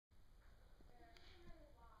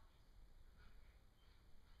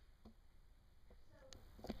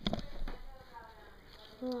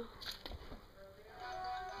Okay,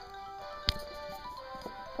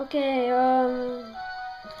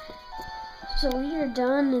 so we are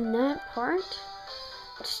done in that part.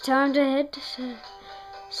 It's time to head to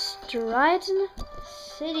Stratton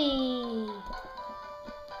City.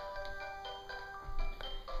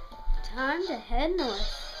 Time to head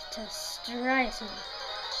north to Stratton.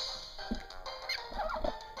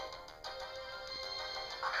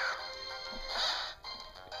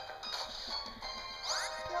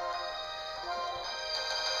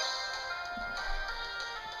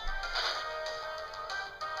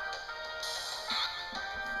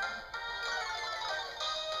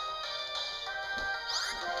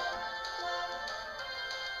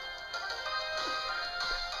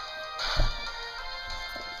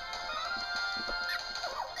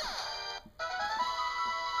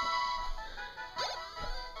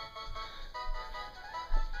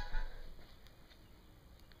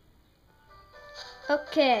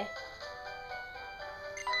 Okay.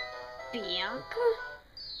 Bianca?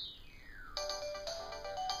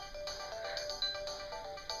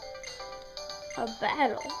 A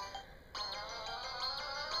battle.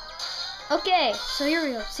 Okay, so here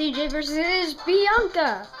we go. CJ versus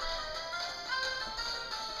Bianca.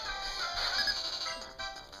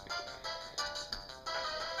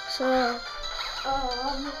 So,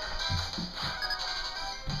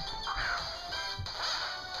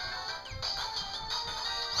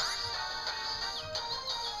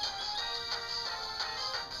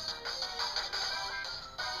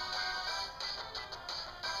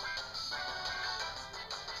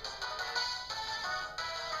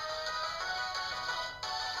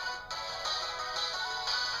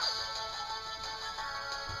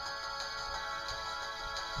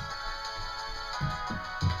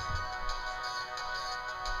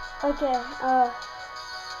 okay,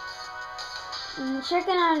 I'm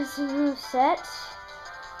checking out his move set.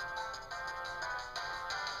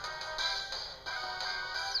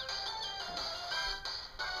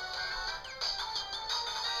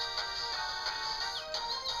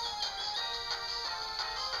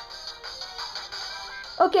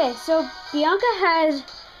 Okay, so Bianca has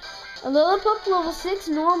a Lilliput level 6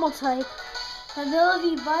 normal type,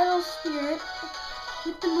 ability Vital Spirit,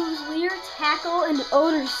 with the moves Leer, Tackle, and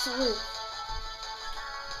Odor Sleuth.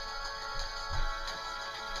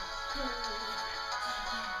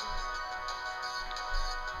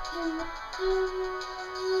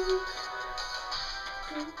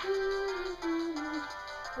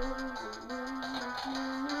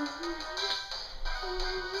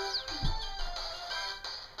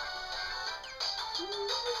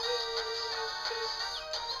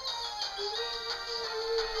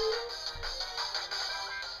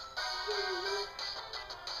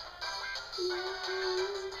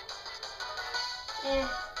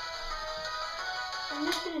 I'm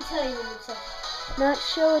just gonna tell you what it says, not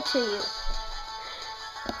show it to you.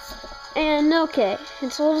 And okay,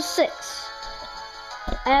 it's level 6.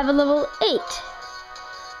 I have a level 8.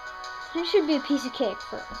 That should be a piece of cake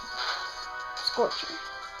for Scorcher.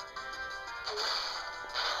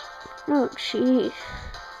 Oh, jeez.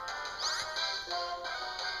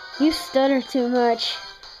 You stutter too much.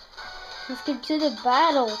 Let's get to the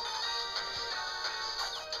battle.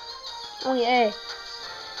 Oh, yay.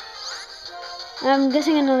 I'm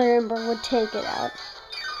guessing another Ember would take it out.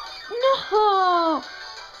 No!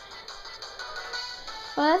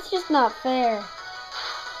 Well, that's just not fair.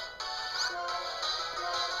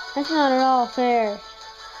 That's not at all fair.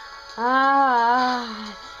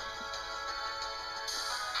 Ah.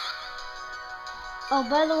 Oh,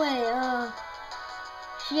 by the way,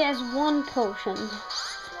 she has 1 potion.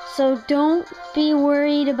 So don't be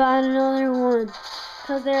worried about another one,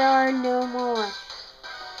 because there are no more.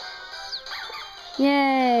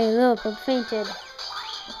 Yay, look, I fainted.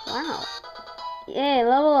 Wow. Yay,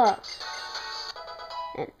 level up.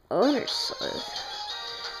 And Odor Sleuth.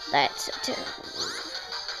 That's a terrible one.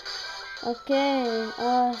 Okay,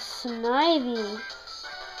 Snivy.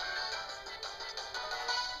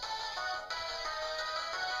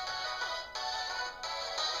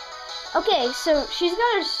 Okay, so she's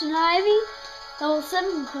got a Snivy, level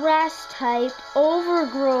 7 grass type,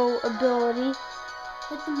 overgrow ability,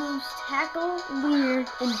 with the moves Tackle, Leer,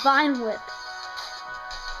 and Vine Whip.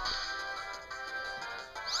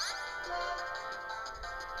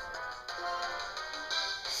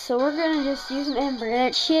 So we're gonna just use an Ember.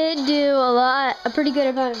 That should do a pretty good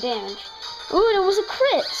amount of damage. Ooh, and it was a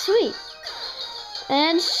crit, sweet.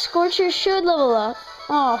 And Scorcher should level up.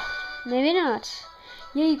 Oh, maybe not.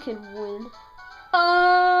 Yeah, you can win.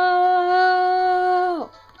 Oh,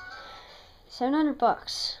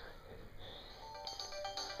 $700.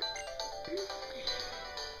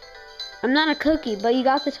 I'm not a cookie, but you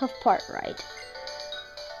got the tough part right.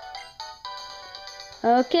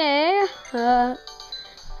 Okay.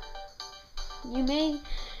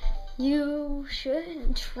 You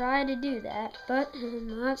should try to do that, but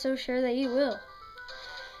I'm not so sure that you will.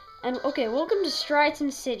 And okay, welcome to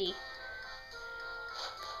Striton City.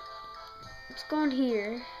 Let's go in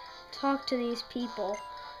here, talk to these people.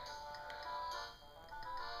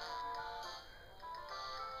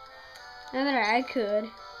 I bet I could.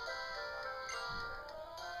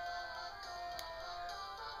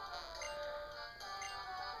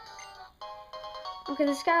 Okay,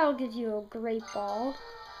 this guy will give you a great ball.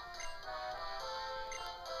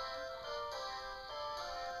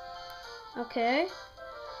 Okay.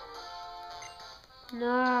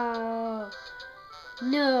 No.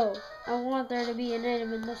 No. I want there to be an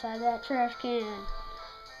item inside that trash can.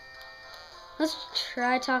 Let's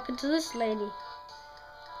try talking to this lady.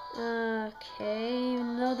 Okay,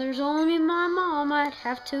 even though there's only my mom, I'd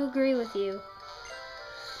have to agree with you.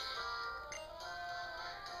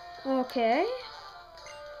 Okay.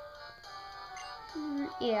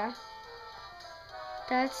 Yeah.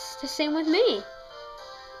 That's the same with me.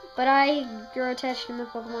 But I grow attached to my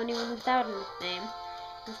Pokemon even without a nickname.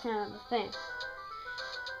 That's kind of the thing.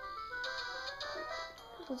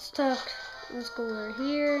 Let's talk. Let's go over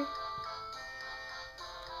here.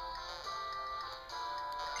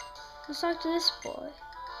 Let's talk to this boy.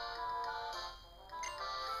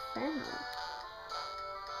 Fennel.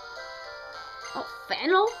 Oh,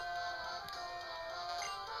 Fennel?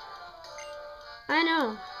 I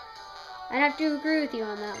know. I'd have to agree with you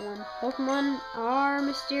on that one. Pokemon are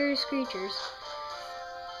mysterious creatures.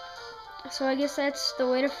 So I guess that's the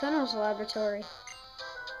way to Fennel's laboratory.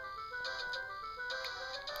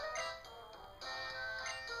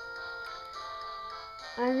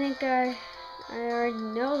 I think I already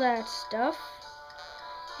know that stuff.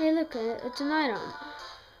 Hey, look, it's an item.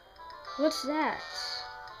 What's that?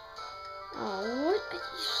 Oh, what are you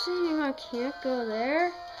saying? I can't go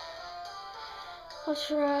there? I'll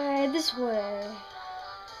try this way.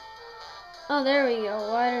 Oh, there we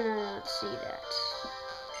go. Why did I not see that?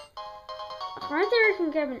 Right there I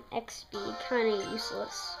can grab an XP. Kind of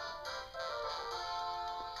useless.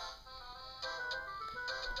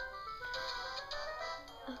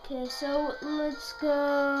 Okay, so let's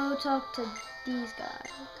go talk to these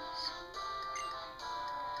guys.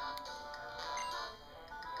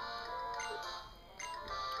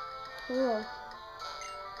 Cool.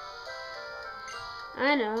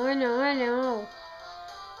 I know.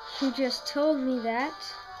 You just told me that.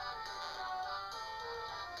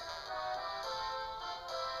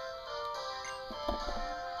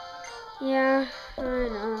 Yeah, I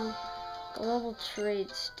know. Global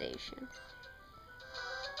Trade Station.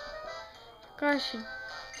 Gosh,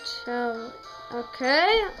 tell.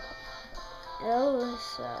 Okay.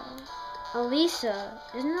 Elisa.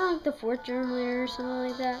 Isn't that like the fourth gym leader or something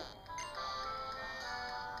like that?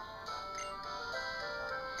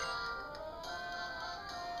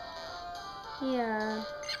 Yeah.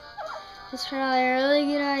 That's probably a really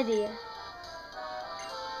good idea.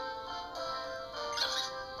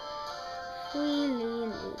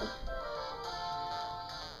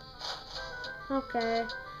 Okay.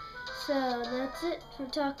 So that's it for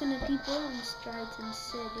talking to people in Striton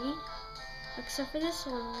City. Except for this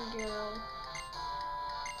one girl.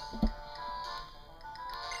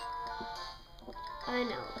 I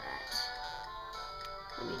know that.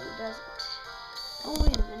 I mean, who doesn't? Oh,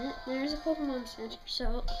 wait a minute. There's a Pokemon Center,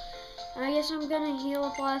 so I guess I'm gonna heal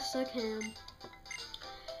up last I can.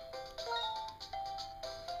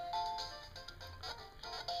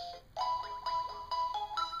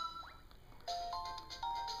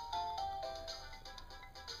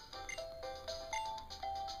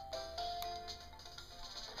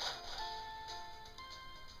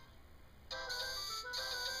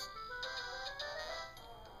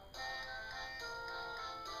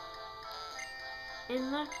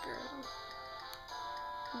 And that girl.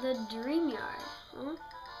 The Dream Yard, huh?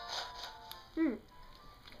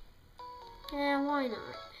 Yeah, why not?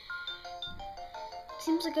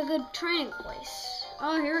 Seems like a good training place.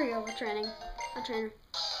 Oh, here we go, we're training. A trainer.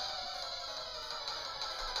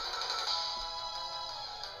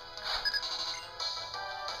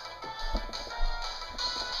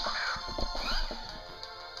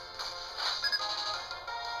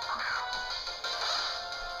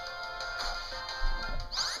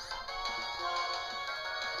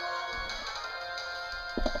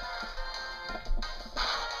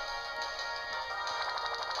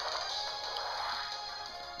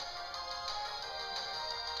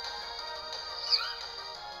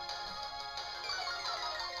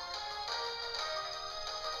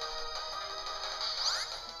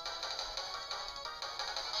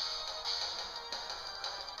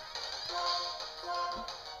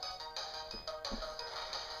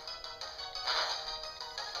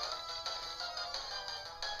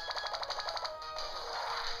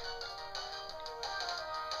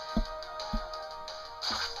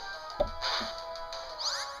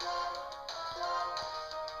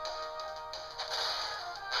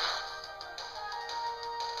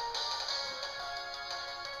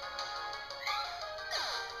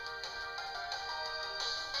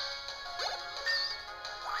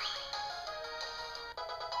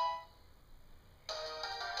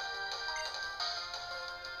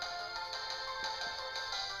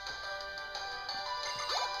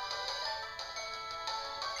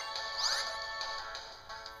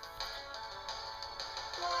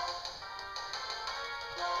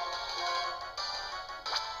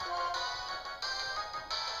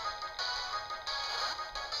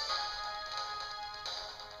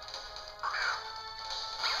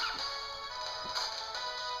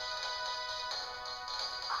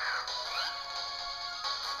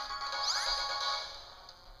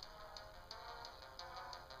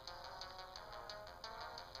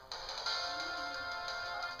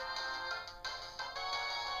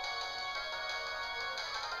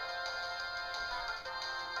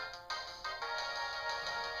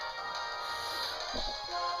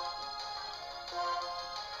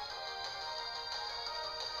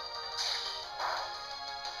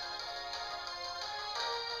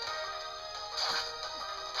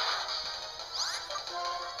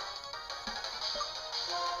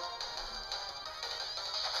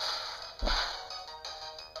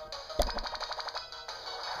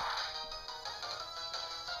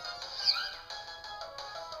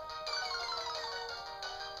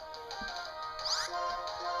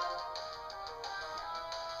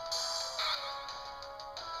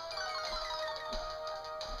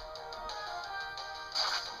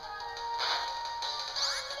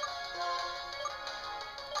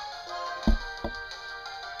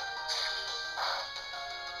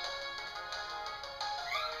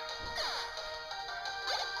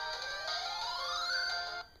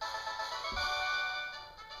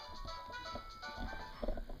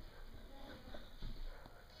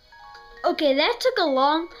 Okay, that took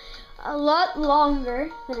a lot longer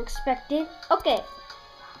than expected. Okay,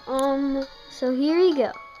 so here we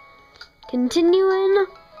go. Continuing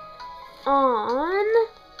on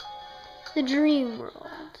the dream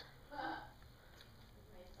world.